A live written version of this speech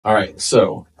All right,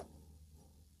 so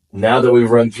now that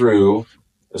we've run through,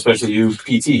 especially you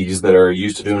PTs that are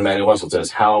used to doing manual muscle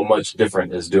tests, how much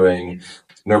different is doing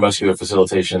neuromuscular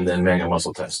facilitation than manual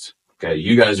muscle tests? Okay,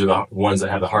 you guys are the ones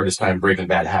that have the hardest time breaking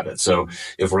bad habits. So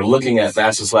if we're looking at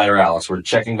vastus lateralis, we're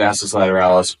checking vastus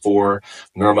lateralis for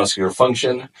neuromuscular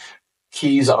function.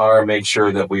 Keys are make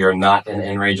sure that we are not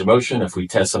in range of motion. If we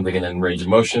test something in range of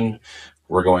motion,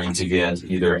 we're going to get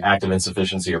either active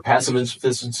insufficiency or passive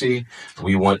insufficiency.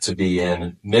 We want to be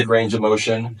in mid-range of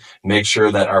motion. Make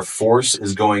sure that our force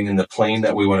is going in the plane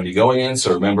that we want to be going in.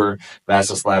 So remember,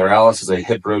 vastus lateralis is a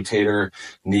hip rotator,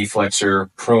 knee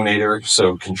flexor, pronator,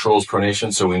 so controls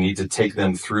pronation. So we need to take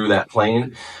them through that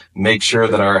plane. Make sure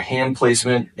that our hand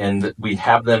placement and we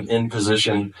have them in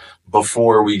position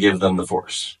before we give them the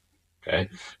force. Okay,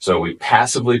 so we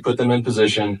passively put them in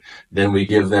position, then we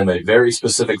give them a very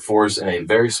specific force and a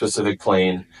very specific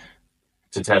plane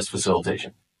to test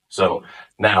facilitation. So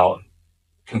now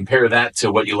compare that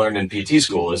to what you learned in PT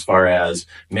school as far as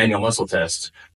manual muscle tests.